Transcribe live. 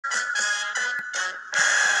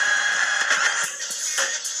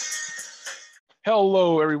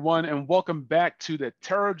Hello, everyone, and welcome back to the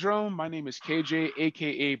DROME. My name is KJ,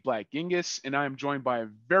 aka Black Genghis, and I am joined by a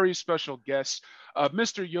very special guest,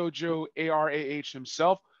 Mr. Yojo ARAH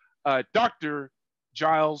himself, Dr.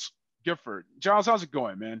 Giles Gifford. Giles, how's it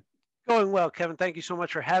going, man? Going well, Kevin. Thank you so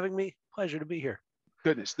much for having me. Pleasure to be here.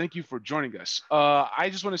 Goodness, thank you for joining us. I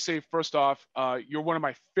just want to say, first off, you're one of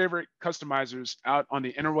my favorite customizers out on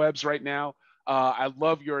the interwebs right now. I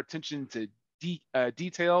love your attention to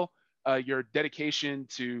detail, your dedication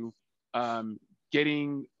to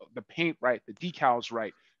getting the paint right, the decals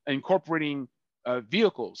right, incorporating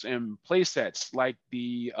vehicles and play sets like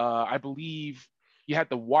I believe you had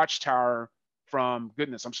the Watchtower from,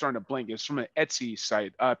 goodness, I'm starting to blank. It's from an Etsy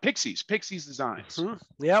site, Pixies Designs.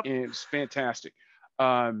 Yep. And it's fantastic.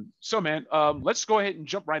 So, man, let's go ahead and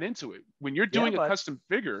jump right into it. When you're Yeah, doing a but custom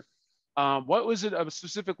figure, what was it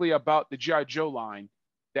specifically about the GI Joe line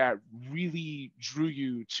that really drew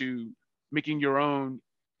you to making your own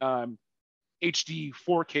HD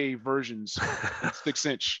 4K versions in 6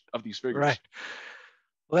 inch of these right. figures?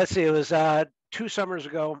 Let's see. It was 2 summers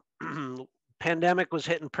ago. Pandemic was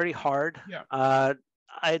hitting pretty hard. Yeah. I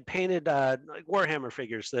had painted like Warhammer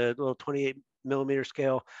figures, the little 28 millimeter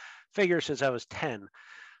scale figures since I was 10.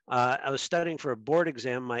 I was studying for a board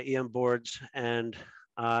exam, my EM boards, and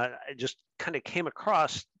I just kind of came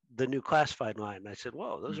across the new classified line. I said,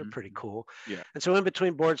 "Whoa, those are pretty Hmm. cool." Yeah. And so, in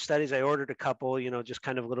between board studies, I ordered a couple. Just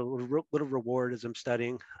kind of little reward as I'm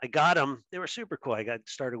studying. I got them. They were super cool. I got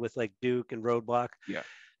started with like Duke and Roadblock, Yeah.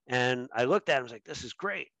 and I looked at them. I was like, "This is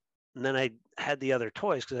great." And then I had the other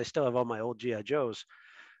toys because I still have all my old GI Joes.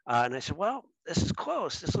 And I said, "Well, this is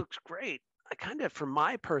close. This looks great. I kind of, for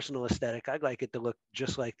my personal aesthetic, I'd like it to look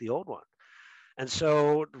just like the old one." And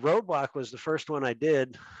so Roadblock was the first one I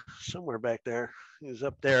did somewhere back there. He was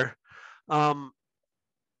up there. Um,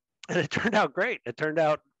 and it turned out great. It turned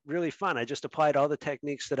out really fun. I just applied all the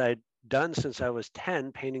techniques that I'd done since I was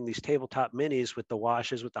 10, painting these tabletop minis with the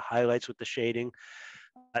washes, with the highlights, with the shading,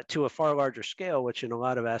 to a far larger scale, which in a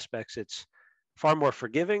lot of aspects, it's far more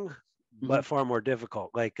forgiving, Hmm. but far more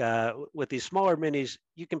difficult. Like with these smaller minis,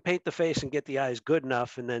 you can paint the face and get the eyes good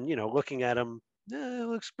enough. And then, looking at them, it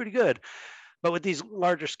looks pretty good. But with these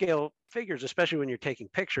larger scale figures, especially when you're taking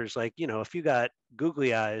pictures, like, if you got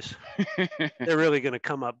googly eyes, they're really going to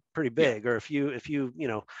come up pretty Yeah. big. Or if you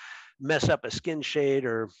mess up a skin shade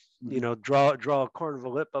or, Hmm. draw a corner of a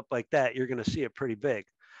lip up like that, you're going to see it pretty big.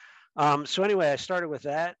 So anyway, I started with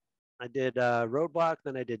that. I did Roadblock,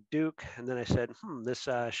 then I did Duke, and then I said, this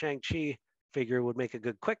Shang-Chi figure would make a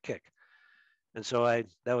good quick kick. And so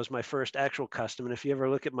that was my first actual custom. And if you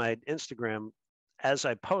ever look at my Instagram, as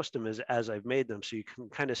I post them is as I've made them, so you can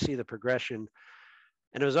kind of see the progression.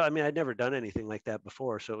 And it was, I mean, I'd never done anything like that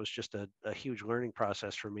before, so it was just a huge learning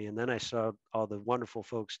process for me. And then I saw all the wonderful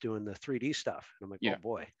folks doing the 3D stuff, and I'm like, oh Yeah.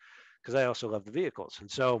 boy, because I also love the vehicles.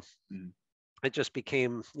 And so Mhm. it just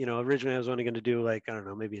became, originally I was only going to do like, I don't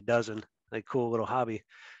know, maybe a dozen, like cool little hobby.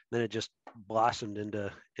 Then it just blossomed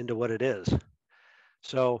into what it is.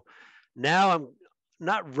 So now I'm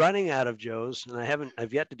not running out of Joes, and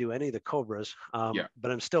I've yet to do any of the Cobras, Yeah. but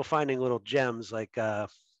I'm still finding little gems like I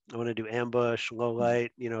want to do ambush, low Mhm.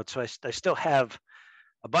 light, so I still have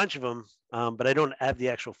a bunch of them, but I don't have the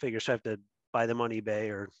actual figures, so I have to buy them on eBay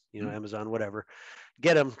or Mhm. Amazon, whatever.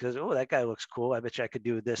 Get them because that guy looks cool. I bet you I could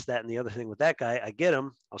do this, that, and the other thing with that guy. I get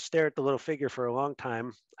them. I'll stare at the little figure for a long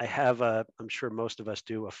time. I have I'm sure most of us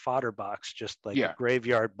do, a fodder box, just like a Yeah.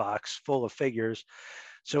 graveyard box full of figures.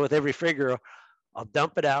 So with every figure, I'll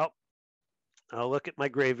dump it out. I'll look at my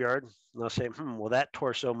graveyard and I'll say, well, that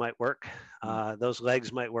torso might work. Mhm. Those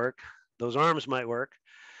legs might work. Those arms might work.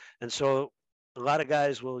 And so a lot of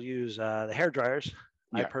guys will use the hair dryers.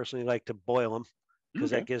 I Yeah. personally like to boil them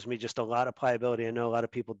because Okay. that gives me just a lot of pliability. I know a lot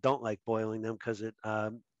of people don't like boiling them because it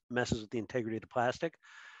messes with the integrity of the plastic.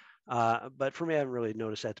 But for me, I haven't really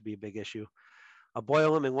noticed that to be a big issue. I'll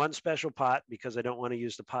boil them in one special pot because I don't want to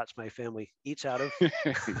use the pots my family eats out of.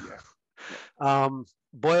 Yeah. Yeah.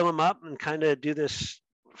 Boil them up and kind of do this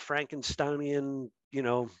Frankensteinian,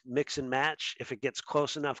 mix and match. If it gets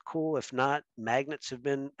close enough, cool. If not, magnets have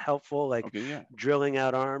been helpful, like Okay. Yeah. drilling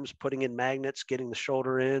out arms, putting in magnets, getting the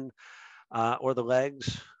shoulder in or the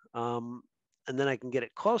legs. And then I can get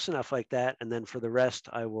it close enough like that. And then for the rest,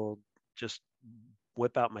 I will just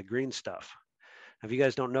whip out my green stuff. If you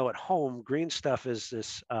guys don't know at home, green stuff is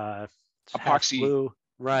this it's half Epoxy. blue,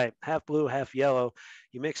 right? Half blue, half yellow.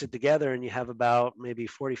 You mix it together and you have about maybe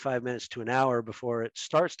 45 minutes to an hour before it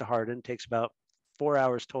starts to harden. It takes about 4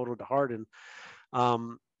 hours total to harden.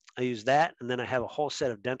 Um, I use that, and then I have a whole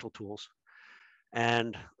set of dental tools,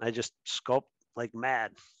 and I just sculpt like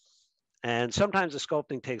mad. And sometimes the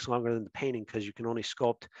sculpting takes longer than the painting because you can only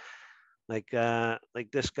sculpt like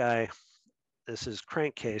this guy. This is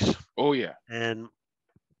Crankcase, Oh yeah. and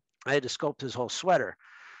I had to sculpt his whole sweater.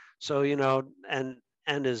 So, you know,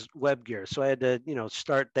 and his web gear. So I had to, you know,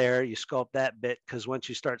 start there. You sculpt that bit because once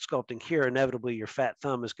you start sculpting here, inevitably your fat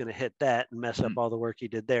thumb is going to hit that and mess up Mhm. all the work you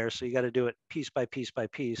did there. So you got to do it piece by piece by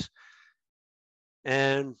piece.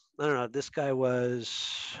 And I don't know, this guy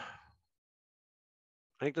was,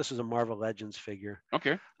 I think this was a Marvel Legends figure.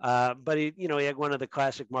 Okay. But he, you know, he had one of the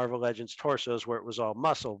classic Marvel Legends torsos where it was all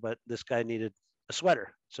muscle, but this guy needed a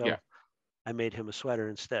sweater. Yeah. So I made him a sweater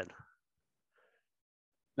instead.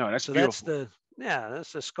 No, that's So that's beautiful. the, yeah,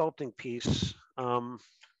 that's the sculpting piece. And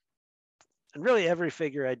really every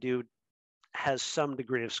figure I do has some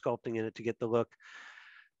degree of sculpting in it to get the look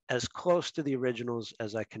as close to the originals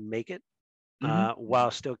as I can make it, Hmm.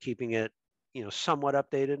 while still keeping it, you know, somewhat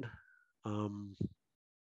updated. Um,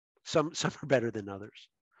 some are better than others.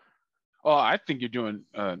 Oh, I think you're doing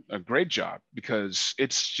a great job because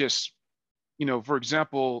it's just, you know, for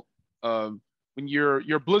example, when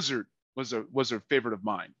your Blizzard was a favorite of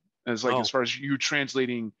mine. As like as Oh, far as you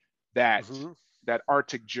translating that hmm, that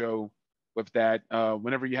Arctic Joe with that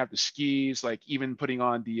whenever you have the skis, like even putting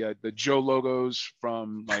on the Joe logos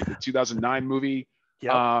from like the 2009 movie,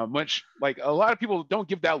 yep, which like a lot of people don't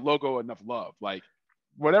give that logo enough love. Like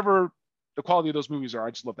whatever the quality of those movies are,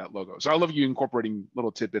 I just love that logo. So I love you incorporating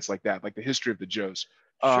little tidbits like that, like the history of the Joes,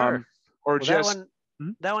 sure. um, or Well, that just one hmm?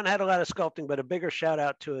 that one had a lot of sculpting, but a bigger shout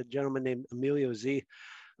out to a gentleman named Emilio Z,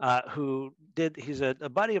 who did. He's a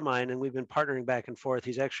buddy of mine, and we've been partnering back and forth.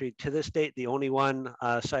 He's actually to this date the only one,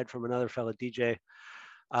 aside from another fellow DJ,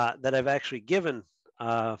 that I've actually given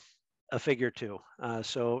a figure to.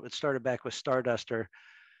 So it started back with Starduster.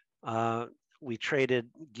 Uh, we traded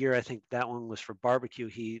gear. I think that one was for barbecue.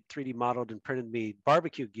 He 3D modeled and printed me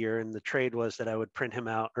barbecue gear, and the trade was that I would print him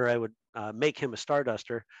out, or I would make him a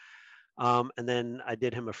Starduster, and then I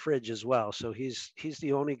did him a fridge as well. So he's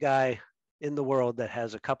the only guy in the world that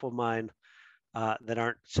has a couple of mine that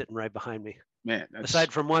aren't sitting right behind me. Man, that's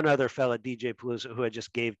Aside from one other fella, DJ Palooza, who I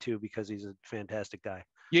just gave to because he's a fantastic guy.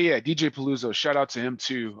 yeah, DJ Paluzzo. Shout out to him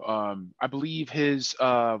too. I believe his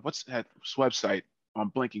what's that website? I'm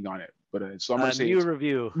blanking on it, but so I'm gonna say Mew it's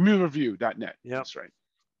Review. moonreview.net. Yep. That's right.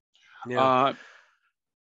 Yeah. Uh,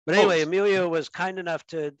 But oh, anyway, Emilio was kind enough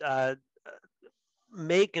to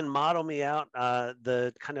make and model me out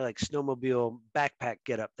the kind of like snowmobile backpack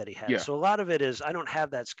getup that he had. yeah. So a lot of it is I don't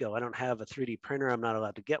have that skill. I don't have a 3D printer. I'm not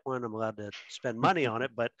allowed to get one. I'm allowed to spend money on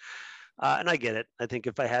it, but and I get it. I think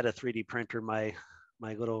if I had a 3D printer, my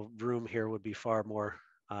little room here would be far more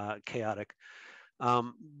chaotic.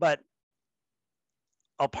 But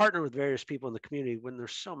I'll partner with various people in the community when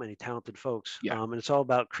there's so many talented folks. Yeah. And it's all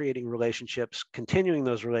about creating relationships, continuing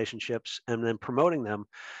those relationships, and then promoting them.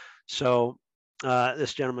 So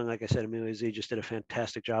this gentleman, like I said, Emilio Z, just did a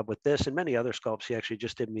fantastic job with this and many other sculpts. He actually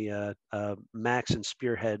just did me a Max and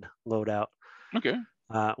Spearhead loadout, Okay.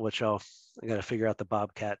 which I got to figure out the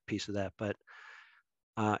Bobcat piece of that. But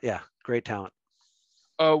yeah, great talent.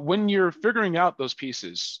 When you're figuring out those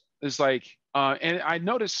pieces, is like, and I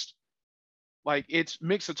noticed like it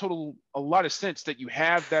makes a lot of sense that you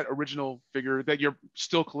have that original figure that you're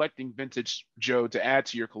still collecting vintage Joe to add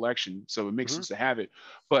to your collection, so it makes Hmm. sense to have it.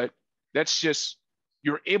 But that's just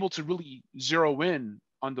you're able to really zero in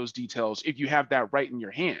on those details if you have that right in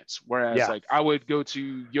your hands. Whereas Yeah, like I would go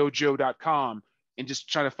to yojoe.com and just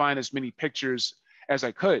try to find as many pictures as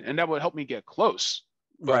I could, and that would help me get close.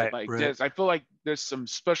 But right, like right. there's I feel like there's some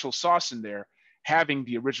special sauce in there having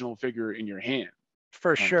the original figure in your hand.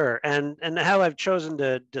 For Um, sure. And how I've chosen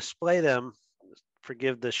to display them,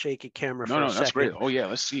 forgive the shaky camera no, for a no, that's great. second. Oh yeah,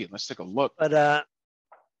 let's see it. Let's take a look. But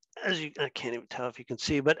I can't even tell if you can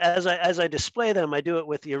see, but as I display them, I do it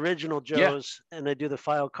with the original Yeah, Joes, and I do the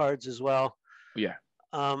file cards as well. yeah.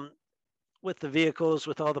 Um, with the vehicles,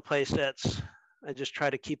 with all the play sets, I just try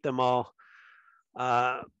to keep them all.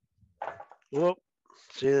 Uh, whoop.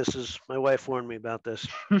 See, this is my wife warned me about this.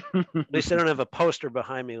 At least I don't have a poster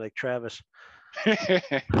behind me like Travis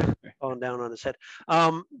falling down on his head.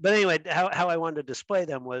 But anyway, how I wanted to display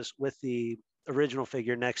them was with the original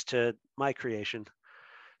figure next to my creation.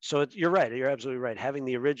 So you're right. You're absolutely right. Having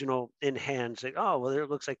the original in hand, say, oh, well, it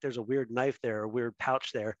looks like there's a weird knife there, a weird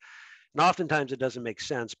pouch there. And oftentimes it doesn't make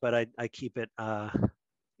sense, but I keep it,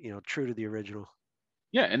 true to the original.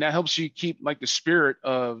 Yeah, and that helps you keep like the spirit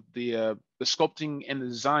of the sculpting and the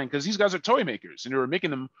design because these guys are toy makers and they were making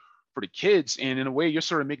them for the kids. And in a way, you're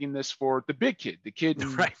sort of making this for the big kid, the kid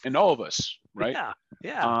Right. and all of us, right? Yeah.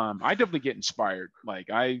 Yeah. I definitely get inspired. Like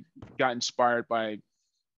I got inspired by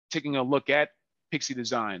taking a look at Pixie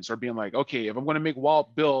Designs or being like, okay, if I'm going to make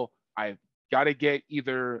Wild Bill, I've got to get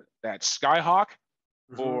either that Skyhawk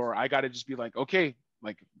Hmm. or I got to just be like, okay,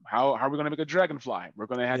 like how are we going to make a Dragonfly? We're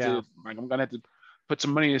going to have Yeah. to like I'm going to have to put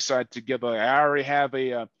some money aside to get like I already have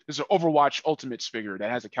there's an Overwatch Ultimates figure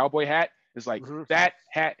that has a cowboy hat. It's like Hmm. that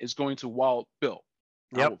hat is going to Wild Bill.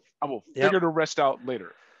 Yep. I will Yep. figure the rest out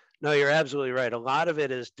later. No, you're absolutely right. A lot of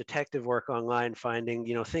it is detective work online, finding,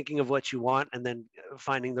 thinking of what you want and then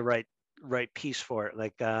finding the right piece for it.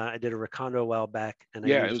 Like I did a Recondo a while back, and I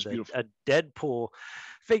Yeah, it was used beautiful. a Deadpool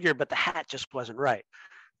figure, but the hat just wasn't right.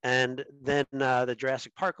 And then the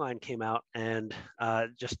Jurassic Park line came out, and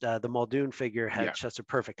just the Muldoon figure Yeah. had such a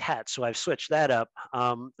perfect hat. So I've switched that up.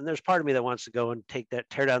 And there's part of me that wants to go and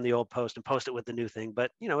tear down the old post and post it with the new thing.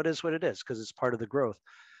 But it is what it is because it's part of the growth.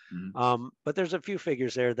 Mhm. But there's a few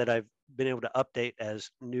figures there that I've been able to update as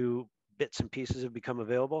new bits and pieces have become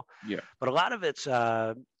available. Yeah. But a lot of it's,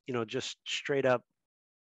 just straight up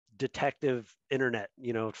detective internet,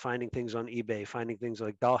 finding things on eBay, finding things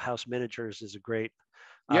like Dollhouse Miniatures is a great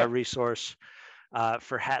Yeah. resource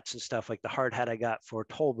for hats and stuff. Like the hard hat I got for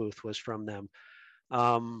Toll Booth was from them.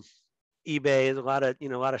 Um, eBay is a lot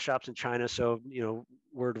of shops in China. So,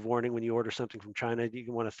 word of warning, when you order something from China,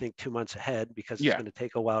 you want to think 2 months ahead because it's Yeah. going to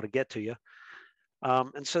take a while to get to you.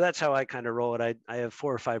 And so that's how I kind of roll it. I have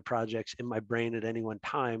 4 or 5 projects in my brain at any one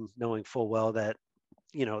time, knowing full well that,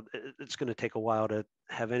 it's going to take a while to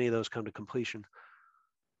have any of those come to completion.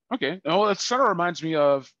 Okay. Well, it sort of reminds me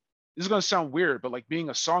of this is going to sound weird, but like being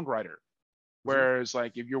a songwriter. Hmm. Whereas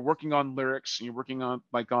like if you're working on lyrics and you're working on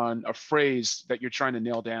like on a phrase that you're trying to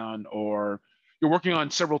nail down, or you're working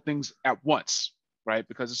on several things at once, right?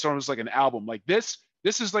 Because it's almost like an album. Like this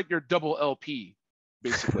is like your double LP,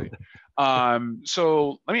 basically.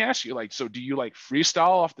 So let me ask you, like, so do you like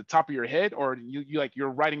freestyle off the top of your head, or you like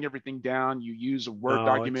you're writing everything down, you use a Word No,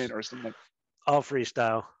 document it's or something like all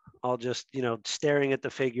freestyle. All just, staring at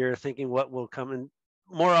the figure, thinking what will come in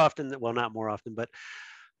more often than, well, not more often, but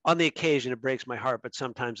on the occasion, it breaks my heart, but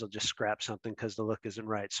sometimes I'll just scrap something because the look isn't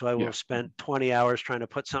right. So I will yeah. have spent 20 hours trying to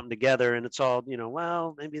put something together, and it's all,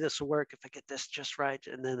 well, maybe this will work if I get this just right.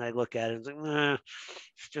 And then I look at it and it's like, nah,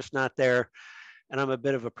 it's just not there. And I'm a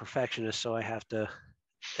bit of a perfectionist, so I have to.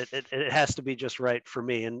 It has to be just right for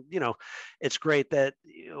me. And it's great that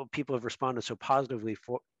people have responded so positively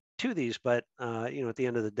to these, but at the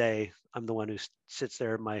end of the day, I'm the one who sits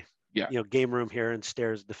there in my Yeah. game room here and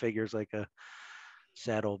stares at the figures like a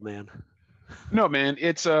sad old man. No, man,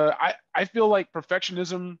 it's I feel like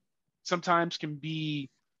perfectionism sometimes can be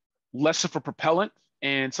less of a propellant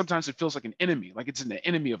and sometimes it feels like an enemy, like it's an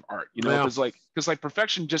enemy of art, Yeah. because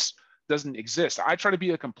perfection just doesn't exist. I try to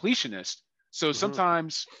be a completionist. So Hmm.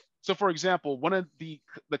 sometimes, so for example, one of the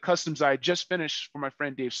customs I just finished for my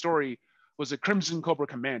friend Dave Story was a Crimson Cobra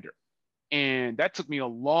Commander. And that took me a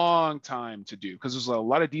long time to do because there's a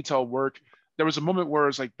lot of detail work. There was a moment where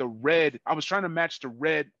it's like the red, I was trying to match the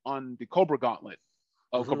red on the Cobra Gauntlet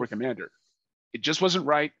of Hmm. Cobra Commander. It just wasn't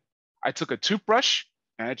right. I took a toothbrush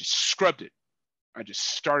and I just scrubbed it. I just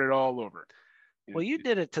started all over. Well, And you it,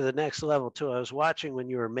 did it to the next level too. I was watching when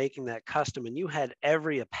you were making that custom, and you had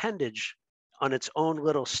every appendage on its own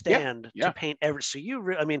little yeah, stand to yeah. paint every. So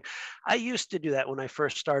I mean, I used to do that when I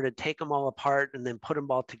first started, take them all apart and then put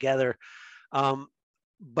them all together. Um,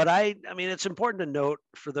 but I mean, it's important to note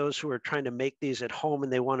for those who are trying to make these at home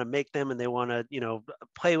and they want to make them and they want to,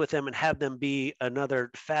 play with them and have them be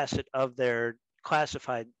another facet of their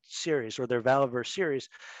classified series or their Valiverse series.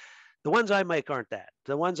 The ones I make aren't that.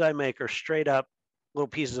 The ones I make are straight up little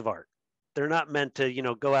pieces of art. They're not meant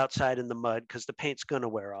to, go outside in the mud because the paint's going to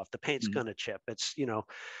wear off. The paint's Mhm. going to chip. It's,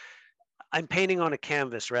 I'm painting on a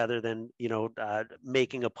canvas rather than,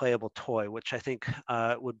 making a playable toy, which I think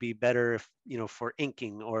would be better if, for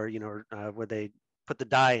inking or, where they put the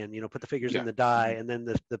dye in, put the figures in Yeah. the dye Mhm. and then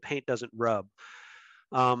the paint doesn't rub.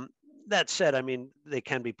 Um, that said, I mean, they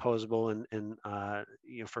can be posable and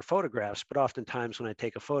for photographs, but oftentimes when I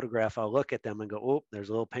take a photograph, I'll look at them and go, oh, there's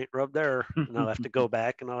a little paint rub there. And I'll have to go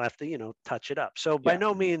back and I'll have to, touch it up. So by Yeah.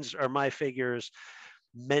 no means are my figures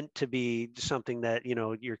meant to be something that,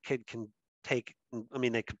 your kid can take. I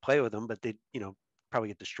mean, they could play with them, but they, probably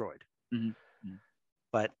get destroyed. Mhm. Mhm.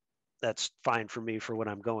 But that's fine for me for what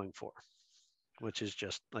I'm going for, which is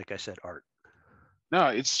just, like I said, art.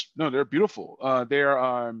 No, no, they're beautiful.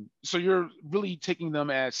 They're so you're really taking them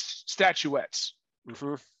as statuettes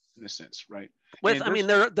Hmm. in a sense, right? With, And I mean,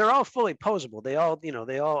 there's they're all fully posable. They all,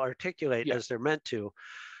 they all articulate yeah, as they're meant to.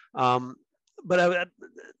 Um, but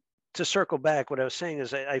to circle back, what I was saying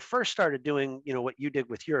is I first started doing, what you did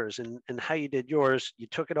with yours and how you did yours. You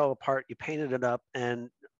took it all apart, you painted it up, and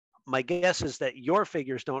my guess is that your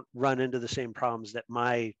figures don't run into the same problems that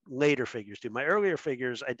my later figures do. My earlier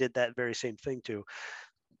figures, I did that very same thing to,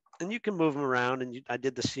 and you can move them around. And I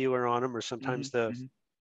did the sealer on them, or Hmm. sometimes Hmm.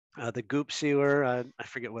 the goop sealer. I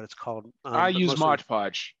forget what it's called, I but use mostly Mod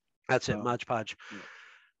Podge. that's it, Um, Mod Podge. yeah.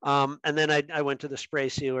 And then I went to the spray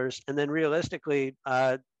sealers, and then realistically,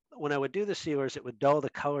 when I would do the sealers, it would dull the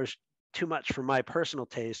colors too much for my personal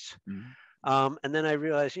tastes. Mhm. And then I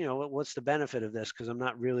realized, what's the benefit of this? Because I'm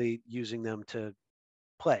not really using them to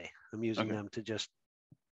play. I'm using Okay. them to just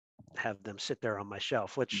have them sit there on my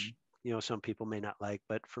shelf, which Mhm. some people may not like,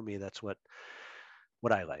 but for me, that's what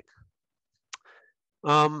I like.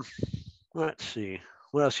 Um, let's see,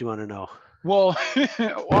 what else you want to know? Well,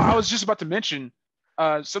 well, I was just about to mention,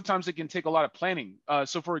 sometimes it can take a lot of planning.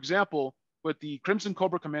 So, for example, with the Crimson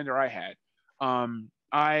Cobra Commander I had,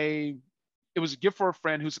 I it was a gift for a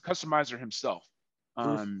friend who's a customizer himself,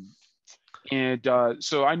 Mm, um, and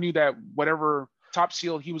so I knew that whatever top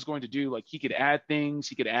seal he was going to do, like he could add things,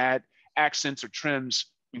 he could add accents or trims,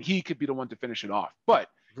 and he could be the one to finish it off. But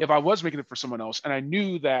mhm, if I was making it for someone else, and I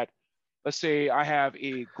knew that, let's say I have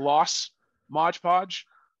a gloss Mod Podge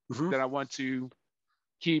mhm, that I want to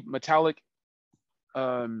keep metallic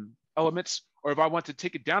elements, or if I want to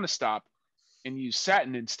take it down a stop and use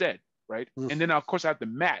satin instead, right? mm, And then of course I have the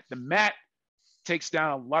matte. The matte takes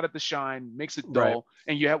down a lot of the shine, makes it right. dull,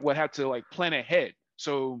 and you would have to like plan ahead.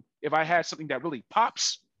 So if I had something that really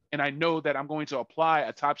pops, and I know that I'm going to apply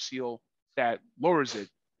a top seal that lowers it,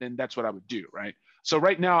 then that's what I would do, right? So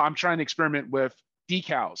right now I'm trying to experiment with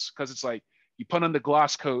decals because it's like you put on the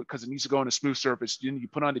gloss coat because it needs to go on a smooth surface. Then you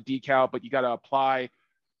put on the decal, but you got to apply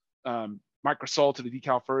microsol to the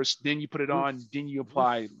decal first, then you put it Mm, on, then you mhm,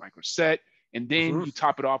 apply microset, and then mhm, you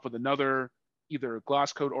top it off with another either a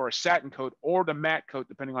gloss coat or a satin coat or the matte coat,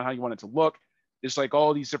 depending on how you want it to look. It's like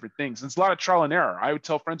all these different things. And it's a lot of trial and error. I would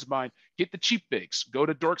tell friends of mine, get the cheap figs, go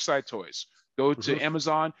to Dorkside Toys, go to mhm.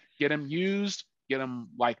 Amazon, get them used, get them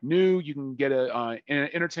like new. You can get a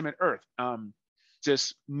Entertainment Earth,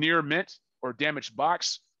 just near mint or damaged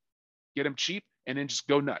box, get them cheap, and then just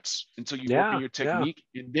go nuts until you work on Yeah, your yeah. technique.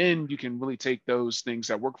 And then you can really take those things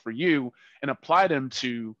that work for you and apply them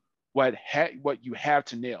to what you have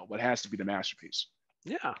to nail, what has to be the masterpiece.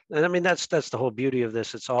 Yeah, and I mean that's the whole beauty of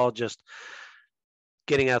this. It's all just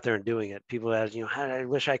getting out there and doing it. People ask, I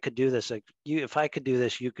wish I could do this. Like if I could do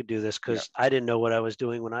this, you could do this, Yeah. because I didn't know what I was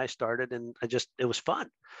doing when I started, and it was fun,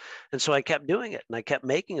 and so I kept doing it, and I kept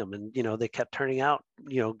making them, and they kept turning out,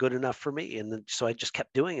 good enough for me, and then, so I just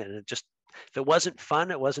kept doing it, and it just, if it wasn't fun,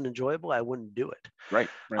 it wasn't enjoyable, I wouldn't do it. Right.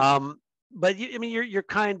 Right. Um, but I mean, you're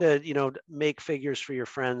kind of, make figures for your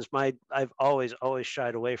friends. I've always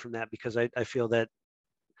shied away from that, because I feel that,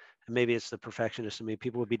 and maybe it's the perfectionist in me,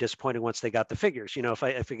 people would be disappointed once they got the figures. If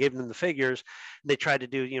I gave them the figures, and they tried to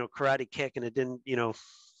do, karate kick, and it didn't,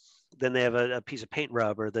 then they have a piece of paint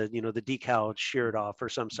rub, or the decal sheared Mhm. off or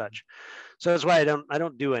some Mhm. such. So that's why I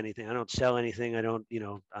don't do anything. I don't sell anything. I don't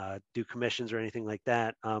do commissions or anything like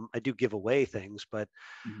that. I do give away things, but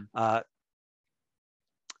Mhm. uh,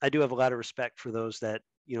 I do have a lot of respect for those that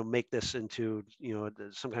make this into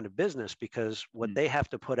some kind of business, because what Mhm. they have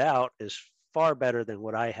to put out is far better than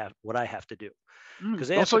what I have to do, because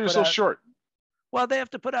they Don't have sell to put yourself out, short. well, they have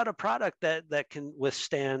to put out a product that can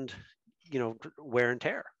withstand wear and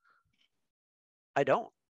tear. I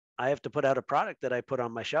don't. I have to put out a product that I put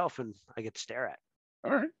on my shelf and I get to stare at.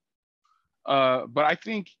 All right. But I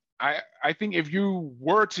think if you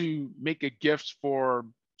were to make a gift for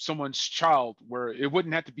someone's child where it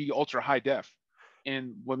wouldn't have to be ultra high def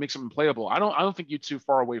and what makes something playable, I don't think you're too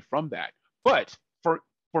far away from that. But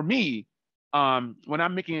for me, when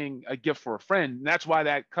I'm making a gift for a friend, and that's why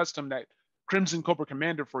that Crimson Cobra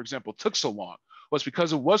Commander, for example, took so long, was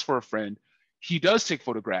because it was for a friend. He does take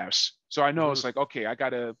photographs, so I know Mhm. it's like, okay, I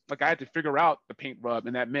had to figure out the paint rub,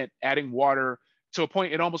 and that meant adding water to a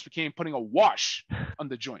point. It almost became putting a wash on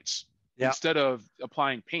the joints Yeah. instead of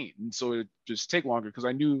applying paint, and so it just take longer because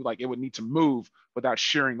I knew like it would need to move without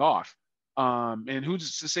shearing off. And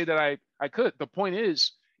who's to say that I could? The point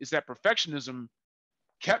is that perfectionism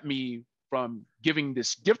kept me from giving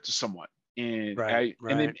this gift to someone, and Right.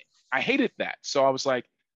 and Right. then I hated that. So I was like,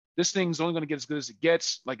 this thing's only going to get as good as it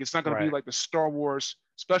gets. Like it's not going to be Right. like the Star Wars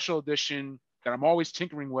special edition that I'm always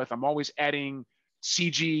tinkering with. I'm always adding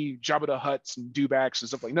CG Jabba the Hutts and dewbacks and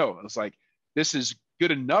stuff like. No, it's like this is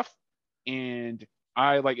good enough, and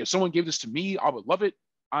I like if someone gave this to me, I would love it.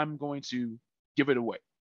 I'm going to give it away.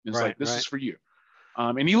 And it's Right. like this is Right. for you.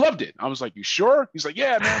 And he loved it. I was like, "You sure?" He's like,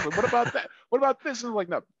 "Yeah, man." But what about that? What about this? And I'm like,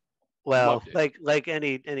 "No, Well, loved it." like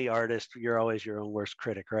any artist, you're always your own worst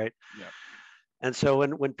critic, right? Yeah. And so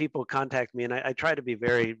when people contact me, and I try to be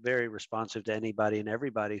very, very responsive to anybody and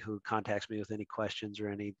everybody who contacts me with any questions or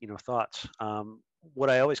any, thoughts. What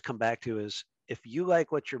I always come back to is, if you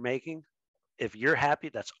like what you're making, if you're happy,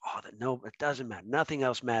 that's all that. No, it doesn't matter. Nothing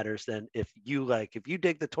else matters than if you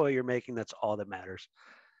dig the toy you're making, that's all that matters.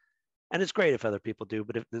 And it's great if other people do,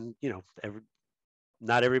 but if then,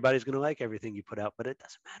 not everybody's going to like everything you put out, but it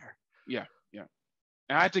doesn't matter. Yeah. Yeah.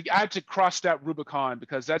 And I had to cross that Rubicon,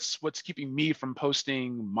 because that's what's keeping me from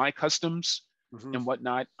posting my customs and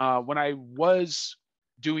whatnot. When I was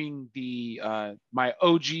doing my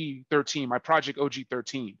OG13, my project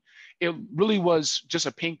OG13, it really was just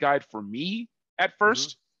a paint guide for me at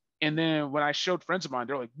first. And then when I showed friends of mine,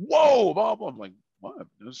 they're like, "Whoa, blah, blah." I'm like, "What?"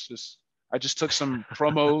 I just took some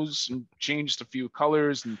promos and changed a few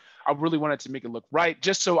colors, and I really wanted to make it look right,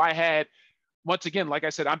 just so I had, once again, like I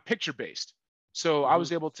said, I'm picture based. So I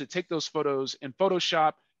was able to take those photos in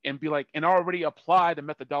Photoshop and be like, and already apply the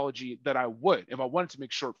methodology that I would if I wanted to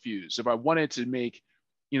make short fuse, if I wanted to make,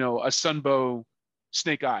 a Sunbow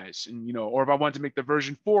snake eyes, and, or if I wanted to make the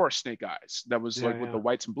version 4 snake eyes that was with the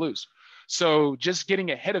whites and blues. So just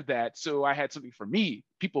getting ahead of that. So I had something for me.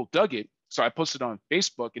 People dug it. So I posted on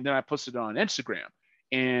Facebook, and then I posted it on Instagram,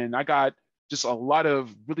 and I got just a lot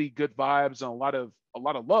of really good vibes and a lot of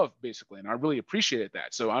love, basically, and I really appreciated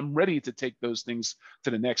that. So I'm ready to take those things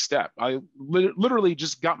to the next step. I literally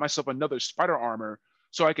just got myself another spider armor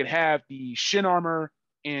so I could have the shin armor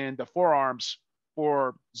and the forearms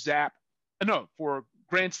for for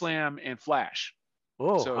Grand Slam and Flash.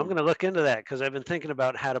 Oh, So I'm going to look into that, because I've been thinking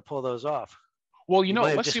about how to pull those off. Well, you might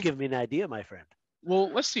have let's just see. Give me an idea, my friend.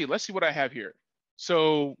 Well, let's see what I have here.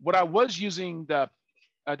 So what I was using,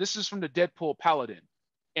 this is from the Deadpool Paladin.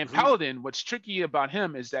 And Paladin, what's tricky about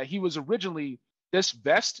him is that he was originally, this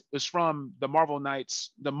vest is from the Marvel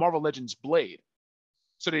Legends Blade.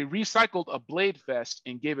 So they recycled a Blade vest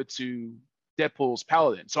and gave it to Deadpool's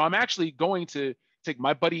Paladin. So I'm actually going to take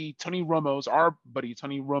our buddy Tony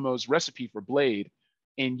Romo's recipe for Blade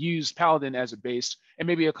and use Paladin as a base, and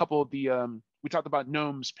maybe a couple of the, we talked about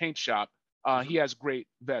Gnome's paint shop. He has great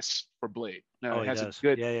vests for Blade. He has does. A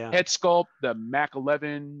good head sculpt, the Mac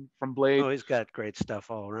 11 from Blade. Oh, he's got great stuff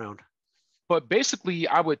all around. But basically,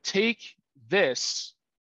 I would take this,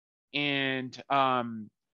 and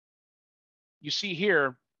you see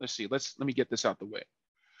here, let me get this out the way.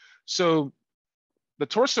 So the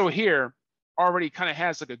torso here already kind of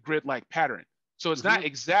has like a grid-like pattern. So it's not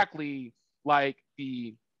exactly like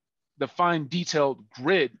the fine detailed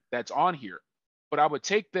grid that's on here. But I would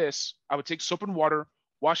take soap and water,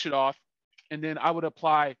 wash it off, and then I would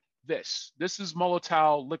apply this. This is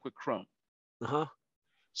Molotow liquid chrome.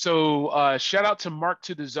 So shout out to Mark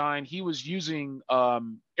to Design. He was using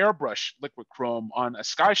airbrush liquid chrome on a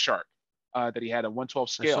Sky Shark that he had a 1/12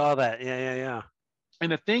 scale. I saw that. Yeah.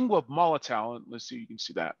 And the thing with Molotow, let's see if you can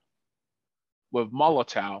see that. With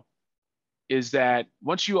Molotow is that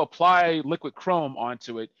once you apply liquid chrome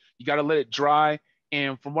onto it, you got to let it dry.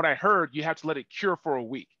 And from what I heard, you have to let it cure for a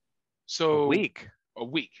week. So a week.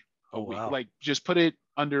 Wow. Like just put it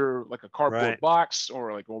under like a cardboard box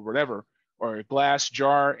or whatever, or a glass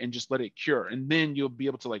jar, and just let it cure. And then you'll be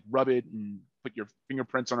able to like rub it and put your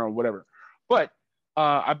fingerprints on it or whatever. But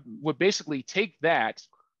I would basically take that,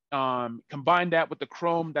 combine that with the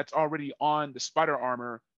chrome that's already on the spider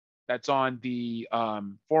armor, that's on the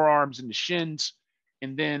forearms and the shins.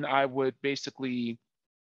 And then I would basically,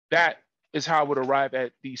 that is how I would arrive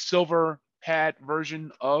at the silver pad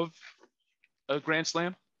version of a Grand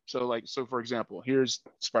Slam. So for example, here's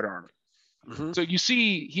spider armor. So you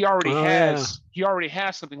see, he already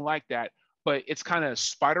has something like that, but it's kind of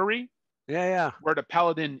spidery. Yeah. Where the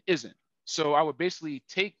Paladin isn't. So I would basically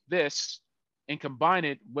take this and combine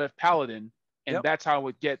it with Paladin, and that's how I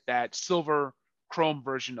would get that silver chrome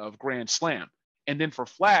version of Grand Slam. And then for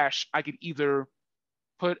Flash, I could either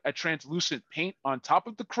put a translucent paint on top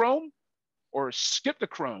of the chrome, or skip the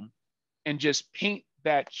chrome and just paint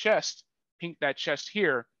that chest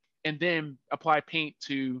here, and then apply paint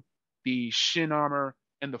to the shin armor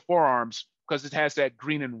and the forearms, because it has that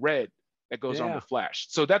green and red that goes on the Flash.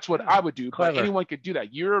 So that's what I would do. Clever. But anyone could do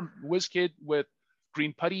that. You're a whiz kid with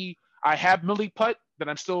green putty. I have Milli Putt, but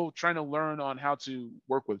I'm still trying to learn on how to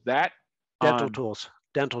work with that. Dental tools.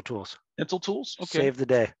 Okay. Save the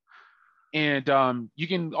day. And you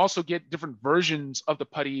can also get different versions of the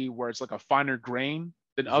putty where it's like a finer grain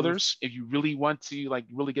than others, if you really want to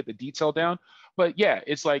really get the detail down. But yeah,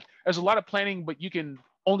 it's like there's a lot of planning, but you can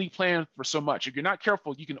only plan for so much. If you're not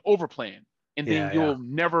careful, you can over plan, and then you'll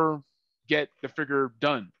never get the figure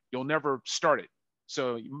done. You'll never start it.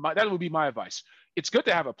 So that would be my advice. it's good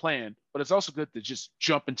to have a plan, but it's also good to just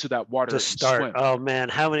jump into that water To and start. swim. Oh man,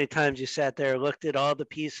 how many times you sat there, looked at all the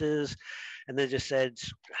pieces, and then just said,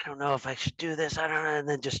 I don't know if I should do this. I don't know. And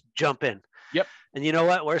then just jump in. Yep. And you know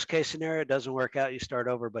what? Worst case scenario, it doesn't work out. You start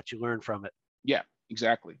over, but you learn from it. Yeah,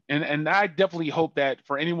 exactly. And I definitely hope that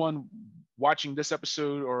for anyone watching this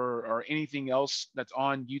episode or anything else that's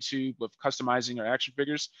on YouTube with customizing or action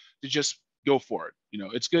figures, to just go for it. You know,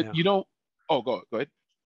 it's good. Yeah. You don't. Oh, go ahead.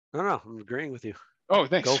 No, I'm agreeing with you. Oh,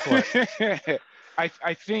 thanks. Go for it.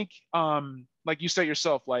 I think like you said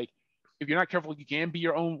yourself, like if you're not careful, you can be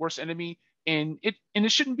your own worst enemy, and it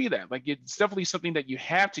shouldn't be that. Like it's definitely something that you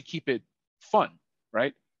have to keep it fun,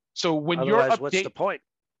 right? So when you're Otherwise, what's the point?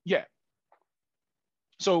 yeah.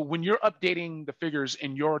 So when you're updating the figures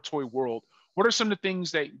in your toy world, what are some of the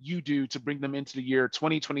things that you do to bring them into the year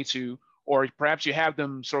 2022? Or perhaps you have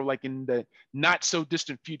them sort of like in the not so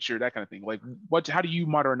distant future, that kind of thing. Like how do you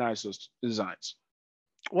modernize those designs?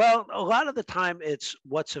 Well, a lot of the time it's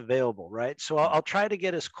what's available, right? So I'll try to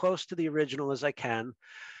get as close to the original as I can.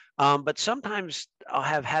 But sometimes I'll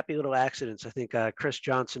have happy little accidents. I think Chris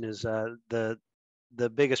Johnson is the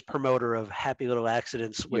biggest promoter of happy little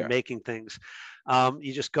accidents when Yeah. making things.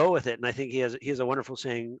 You just go with it, and I think he has a wonderful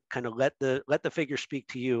saying: kind of let the figure speak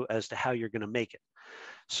to you as to how you're going to make it.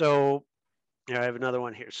 So I have another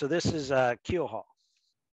one here. So this is Keel Hall.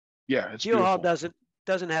 Yeah, it's Keel Hall beautiful.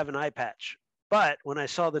 doesn't have an eye patch, but when I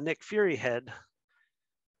saw the Nick Fury head, let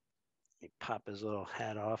me pop his little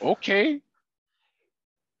hat off. Okay.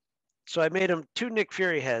 So I made him two Nick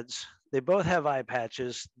Fury heads. They both have eye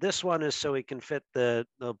patches. This one is so he can fit the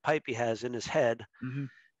pipe he has in his head, Mm-hmm.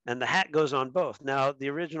 and the hat goes on both. Now, the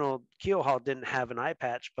original Keel Hall didn't have an eye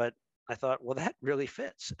patch, but I thought, well, that really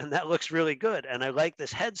fits, and that looks really good. And I like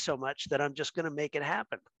this head so much that I'm just going to make it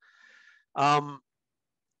happen.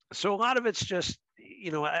 So a lot of it's just,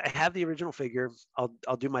 I have the original figure.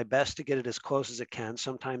 I'll do my best to get it as close as it can.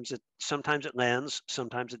 Sometimes it lands,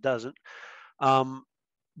 sometimes it doesn't.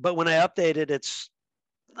 But when I update it, it's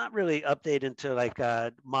not really update into like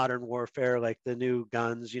modern warfare, like the new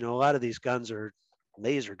guns. A lot of these guns are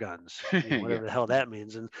laser guns, Yeah. whatever the hell that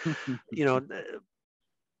means. And you know,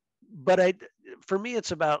 but for me,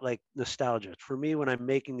 it's about like nostalgia. For me, when I'm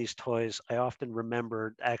making these toys, I often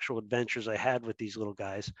remember actual adventures I had with these little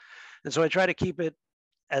guys, and so I try to keep it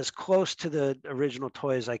as close to the original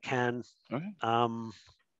toy as I can. Okay.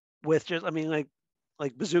 With just,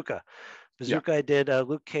 like Bazooka. Yeah. Bazooka, I did a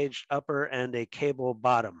Luke Cage upper and a Cable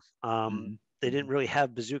bottom. Mm-hmm. They didn't really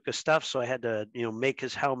have Bazooka stuff, so I had to, make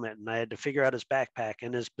his helmet, and I had to figure out his backpack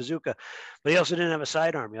and his Bazooka. But he also didn't have a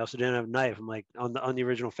sidearm. He also didn't have a knife. I'm like on the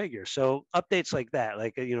original figure. So updates like that,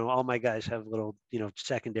 like all my guys have little,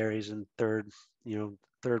 secondaries and third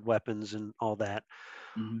weapons and all that.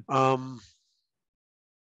 Mm-hmm. Um,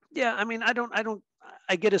 yeah,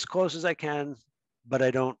 I get as close as I can, but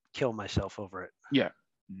I don't kill myself over it. Yeah.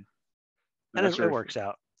 Mm-hmm. No, And that's it very works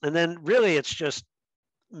out. And then really it's just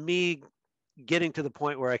me getting to the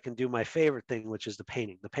point where I can do my favorite thing, which is the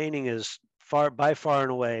painting. The painting is by far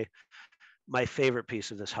and away my favorite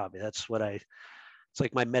piece of this hobby. It's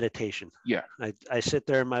like my meditation. yeah. I sit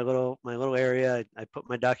there in my little area. I put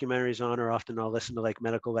my documentaries on, or often I'll listen to like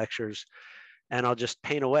medical lectures, and I'll just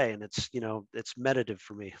paint away. And it's meditative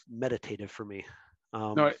for me.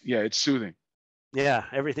 No, yeah, it's soothing. Yeah,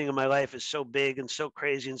 everything in my life is so big and so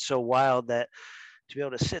crazy and so wild that to be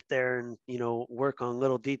able to sit there and work on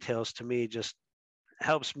little details, to me, just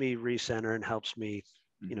helps me recenter and helps me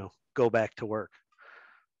Mm-hmm. go back to work.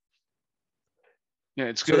 Yeah,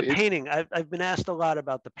 it's So the good. painting, I've been asked a lot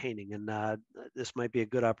about the painting, and this might be a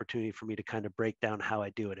good opportunity for me to kind of break down how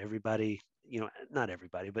I do it. Everybody, not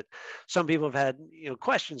everybody, but some people have had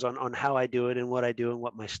questions on how I do it and what I do and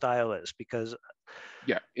what my style is, because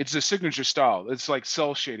Yeah, it's a signature style. It's like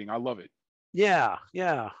cell shading. I love it. yeah.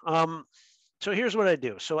 So here's what I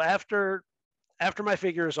do. So after my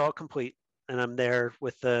figure is all complete and I'm there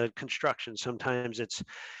with the construction, sometimes it's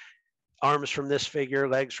arms from this figure,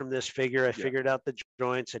 legs from this figure. I Yeah. figured out the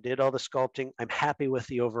joints. I did all the sculpting. I'm happy with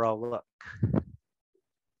the overall look.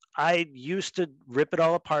 I used to rip it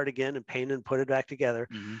all apart again and paint and put it back together,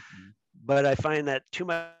 Mm-hmm. but I find that too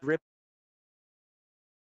much rip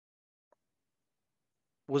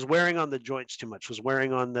was wearing on the joints too much, was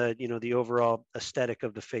wearing on the, the overall aesthetic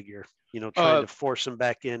of the figure, trying to force them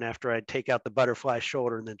back in after I'd take out the butterfly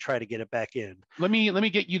shoulder and then try to get it back in. Let me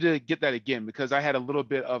get you to get that again, because I had a little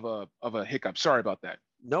bit of a hiccup. Sorry about that.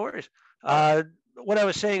 No worries. Right. What I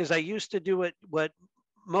was saying is I used to do what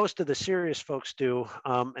most of the serious folks do,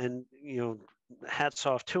 and hats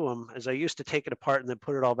off to them, is I used to take it apart and then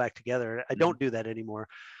put it all back together. I don't do that anymore.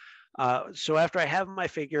 So after I have my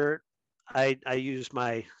figure, I use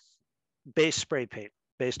my base spray paint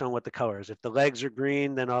based on what the color is. If the legs are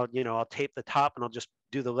green, then I'll tape the top and I'll just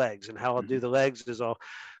do the legs. And how I'll do the legs is I'll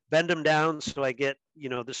bend them down so I get,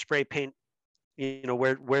 the spray paint,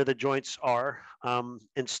 where the joints are.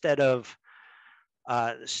 Instead of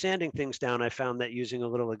sanding things down, I found that using a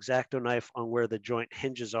little X-Acto knife on where the joint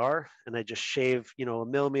hinges are, and I just shave, a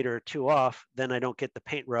millimeter or two off, then I don't get the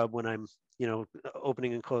paint rub when I'm,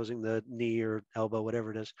 opening and closing the knee or elbow,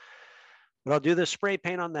 whatever it is. But I'll do the spray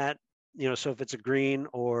paint on that, so if it's a green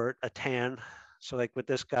or a tan. So like with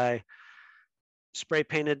this guy, spray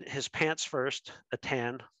painted his pants first, a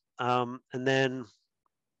tan. And then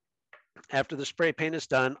after the spray paint is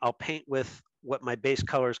done, I'll paint with what my base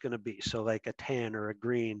color is going to be. So like a tan or a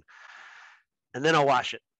green, and then I'll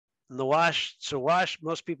wash it. And the wash,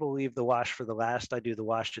 most people leave the wash for the last. I do the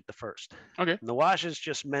wash at the first. Okay. And the wash is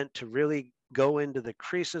just meant to really go into the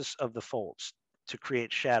creases of the folds to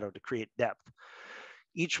create shadow, to create depth.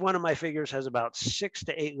 Each one of my figures has about 6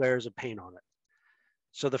 to 8 layers of paint on it.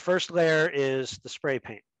 So the first layer is the spray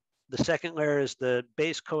paint. The second layer is the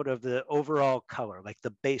base coat of the overall color, like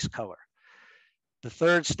the base color. The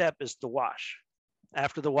third step is the wash.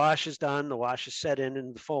 After the wash is done, the wash is set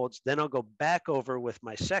in the folds, then I'll go back over with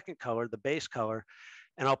my second color, the base color,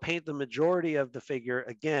 and I'll paint the majority of the figure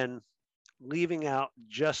again, leaving out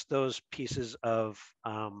just those pieces of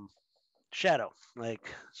shadow.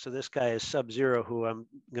 So this guy is Sub-Zero, who I'm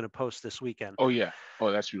going to post this weekend. Oh, yeah.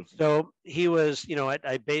 Oh, that's beautiful. So he was,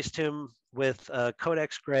 I based him with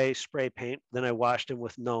Codex Gray spray paint. Then I washed him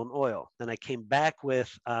with Known Oil. Then I came back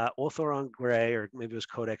with Ulthuron Gray, or maybe it was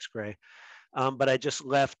Codex Gray. But I just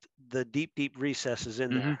left the deep, deep recesses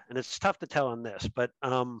in there. And it's tough to tell on this, but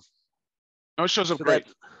it shows up great.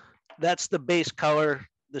 That's the base color,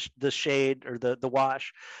 the shade or the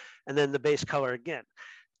wash, and then the base color again.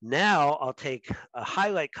 Now I'll take a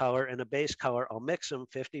highlight color and a base color. I'll mix them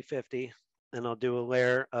 50-50, and I'll do a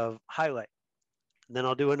layer of highlight. And then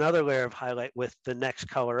I'll do another layer of highlight with the next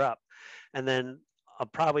color up. And then I'll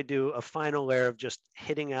probably do a final layer of just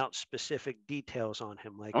hitting out specific details on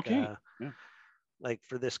him. Like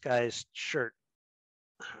for this guy's shirt.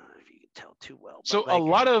 I don't know if you can tell too well. So a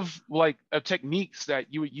lot of techniques that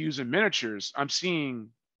you would use in miniatures, I'm seeing.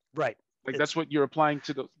 Right. Like that's what you're applying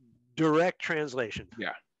to the direct translation.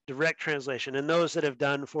 Yeah. Direct translation. And those that have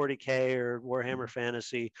done 40K or Warhammer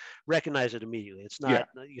Fantasy recognize it immediately. It's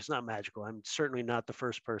not magical. I'm certainly not the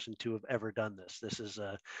first person to have ever done this. This is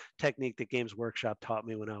a technique that Games Workshop taught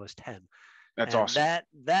me when I was 10. That's awesome.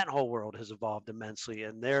 That whole world has evolved immensely,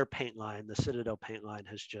 and their paint line, the Citadel paint line,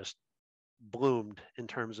 has just bloomed in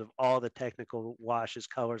terms of all the technical washes,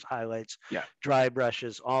 colors, highlights, dry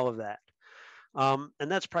brushes, all of that. And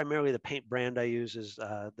that's primarily the paint brand I use is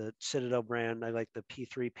the Citadel brand. I like the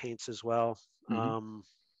P3 paints as well.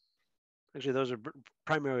 Actually, those are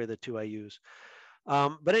primarily the two I use.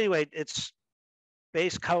 But anyway, it's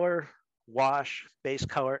base color, wash, base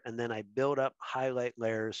color, and then I build up highlight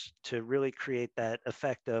layers to really create that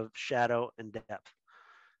effect of shadow and depth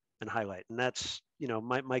and highlight. And that's,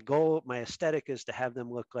 my goal, my aesthetic is to have them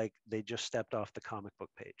look like they just stepped off the comic book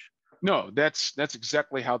page. No, that's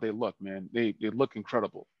exactly how they look, man. They look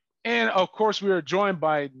incredible. And of course, we are joined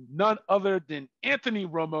by none other than Anthony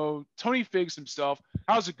Romo, Tony Figs himself.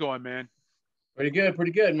 How's it going, man? Pretty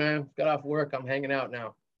good, man. Got off work. I'm hanging out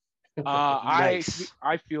now. Nice.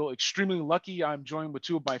 I feel extremely lucky. I'm joined with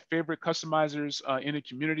two of my favorite customizers in the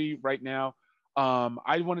community right now.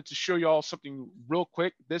 I wanted to show you all something real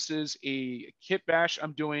quick. This is a kit bash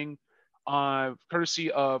I'm doing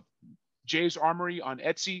courtesy of Jay's Armory on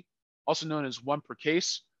Etsy, also known as One Per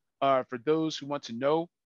Case. For those who want to know,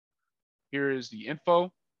 here is the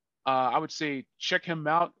info. I would say check him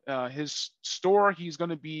out. His store, he's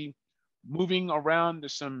going to be moving around.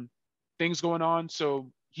 There's some things going on, so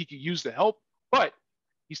he could use the help, but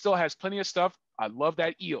he still has plenty of stuff. I love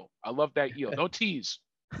that eel. Don't tease.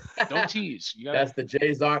 Don't tease. That's the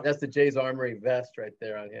Jay's Armory vest right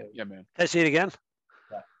there on him. Yeah, man. Can I see it again?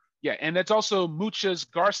 Yeah, and that's also Muchas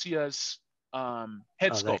Garcia's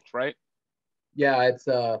head sculpt, right? Yeah,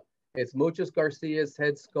 it's Muchas Garcia's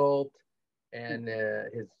head sculpt, and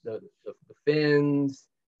the fins,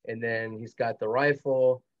 and then he's got the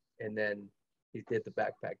rifle, and then he did the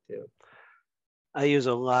backpack too. I use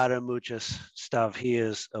a lot of Muchas stuff. He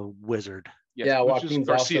is a wizard. Yes, yeah, Joaquin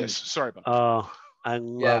Garcia. Sorry about that. Oh, I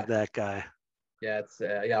love that guy. Yeah,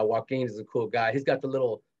 Joaquin is a cool guy. He's got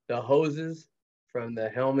the hoses from the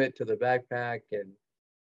helmet to the backpack, and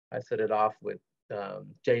I set it off with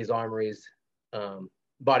Jay's Armory's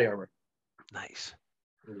body armor. Nice.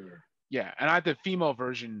 Yeah. Yeah, and I have the female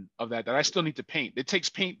version of that I still need to paint. It takes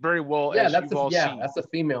paint very well, Yeah, as you've all seen. that's a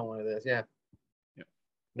female one of this. Yeah. Yeah.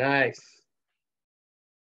 Nice.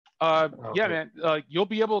 Yeah, man. You'll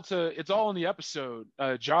be able to. It's all in the episode.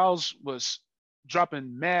 Giles was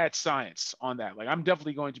dropping mad science on that. Like, I'm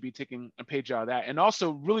definitely going to be taking a page out of that. And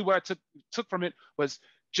also, really, what I took from it was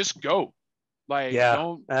just go. Like, Yeah,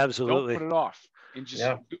 don't absolutely. put it off, and just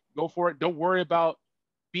go for it. Don't worry about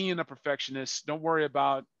being a perfectionist. Don't worry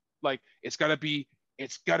about, like, it's gotta be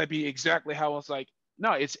exactly how it's like.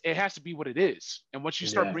 No, it has to be what it is. And once you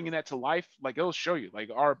start bringing that to life, like, it'll show you. Like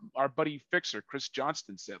our buddy Fixer, Chris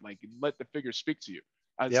Johnston, said, like, let the figure speak to you.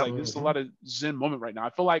 It's like, this is a lot of Zen moment right now. I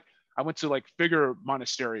feel like I went to, like, Figure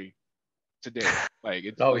Monastery today. Like,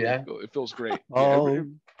 it's it feels great.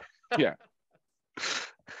 Yeah.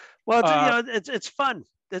 Well, you know, it's fun.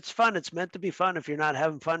 It's fun. It's meant to be fun. If you're not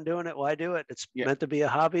having fun doing it, why do it? It's meant to be a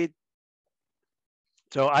hobby.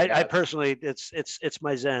 So I personally, it's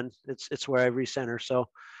my Zen. It's where I recenter. So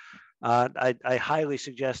I highly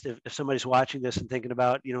suggest, if somebody's watching this and thinking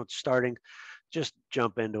about, you know, starting, just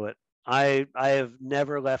jump into it. I have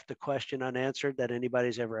never left a question unanswered that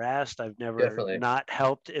anybody's ever asked. I've never not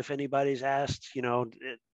helped if anybody's asked. You know,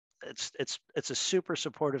 it's a super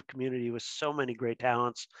supportive community with so many great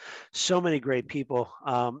talents, so many great people.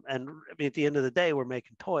 And I mean, at the end of the day, we're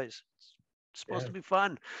making toys. It's supposed to be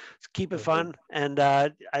fun. Let's keep it fun. And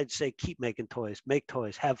I'd say keep making toys, make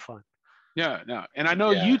toys, have fun. Yeah, no. And I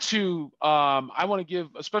know you two, I want to give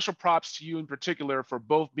a special props to you in particular for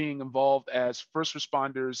both being involved as first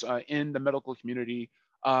responders in the medical community.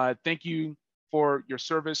 Thank you for your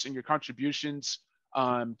service and your contributions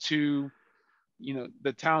to, you know,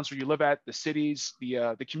 the towns where you live at, the cities,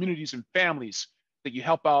 the communities and families that you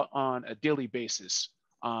help out on a daily basis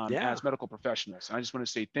as medical professionals. And I just want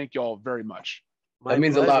to say thank you all very much. That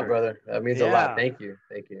means a lot, brother. That means a lot. Thank you.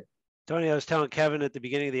 Thank you. Tony, I was telling Kevin at the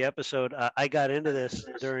beginning of the episode, I got into this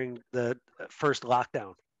during the first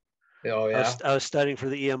lockdown. Oh, yeah. I was studying for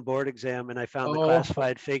the EM board exam, and I found the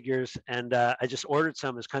classified figures, and I just ordered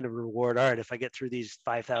some as kind of a reward. All right, if I get through these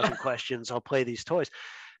 5,000 questions, I'll play these toys.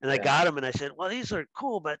 And I got them, and I said, well, these are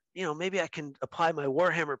cool, but, you know, maybe I can apply my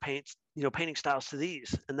Warhammer paints, you know, painting styles to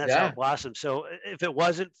these. And that's how it blossomed. So if it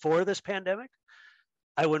wasn't for this pandemic,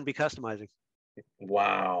 I wouldn't be customizing.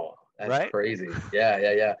 Wow. That's crazy.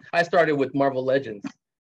 Yeah. I started with Marvel Legends.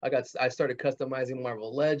 I started customizing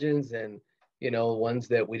Marvel Legends, and, you know, ones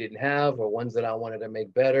that we didn't have or ones that I wanted to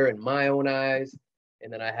make better in my own eyes.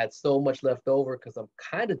 And then I had so much left over because I'm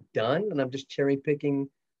kind of done, and I'm just cherry picking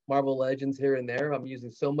Marvel Legends here and there. I'm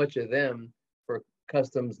using so much of them for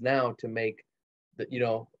customs now to make the, you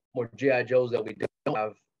know, more G.I. Joes that we don't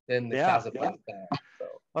have than the classified stuff. So.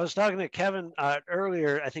 I was talking to Kevin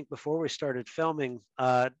earlier, I think before we started filming.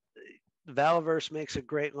 Valaverse makes a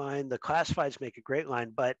great line. The classifieds make a great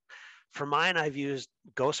line, but for mine, I've used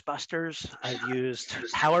Ghostbusters. I've used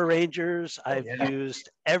Power Rangers. I've used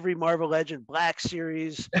every Marvel Legend Black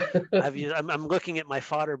series. I'm looking at my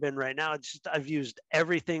fodder bin right now. I've used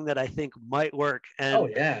everything that I think might work.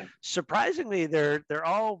 And surprisingly, they're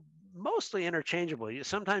all mostly interchangeable.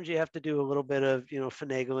 Sometimes you have to do a little bit of, you know,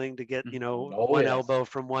 finagling to get, you know, one elbow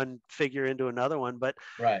from one figure into another one, but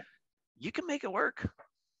you can make it work.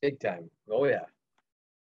 Big time. Oh yeah.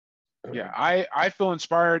 Yeah, I feel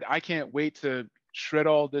inspired. I can't wait to shred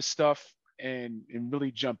all this stuff and really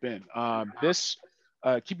jump in.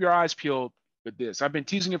 Keep your eyes peeled with this. I've been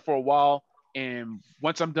teasing it for a while, and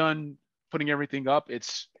once I'm done putting everything up,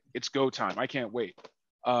 it's go time. I can't wait.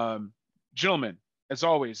 Gentlemen, as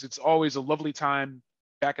always, it's always a lovely time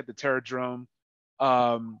back at the DROME.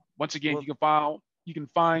 Once again, you can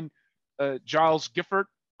find Giles Gifford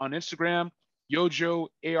on Instagram, Yojo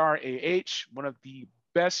ARAH, one of the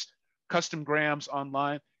best custom grams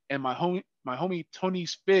online, and my homie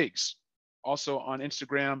Tony's Figs, also on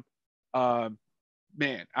Instagram.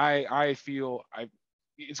 Man, I feel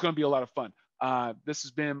it's going to be a lot of fun. This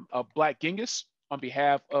has been Black Genghis on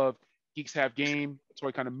behalf of Geeks Have Game,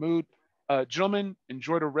 Toy Kind of Mood. Gentlemen,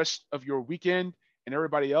 enjoy the rest of your weekend, and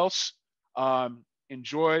everybody else,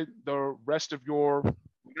 enjoy the rest of your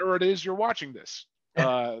whatever it is you're watching this.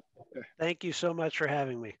 Thank you so much for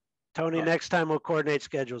having me, Tony. Next time we'll coordinate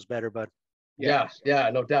schedules better, bud. Yeah,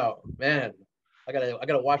 no doubt, man. I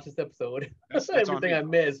gotta watch this episode. That's everything I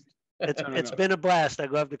missed. It's been a blast.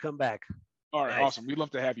 I'd love to come back. All right, awesome. We'd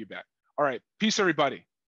love to have you back. All right, peace, everybody.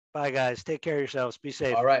 Bye, guys. Take care of yourselves. Be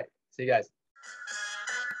safe. All right, see you guys.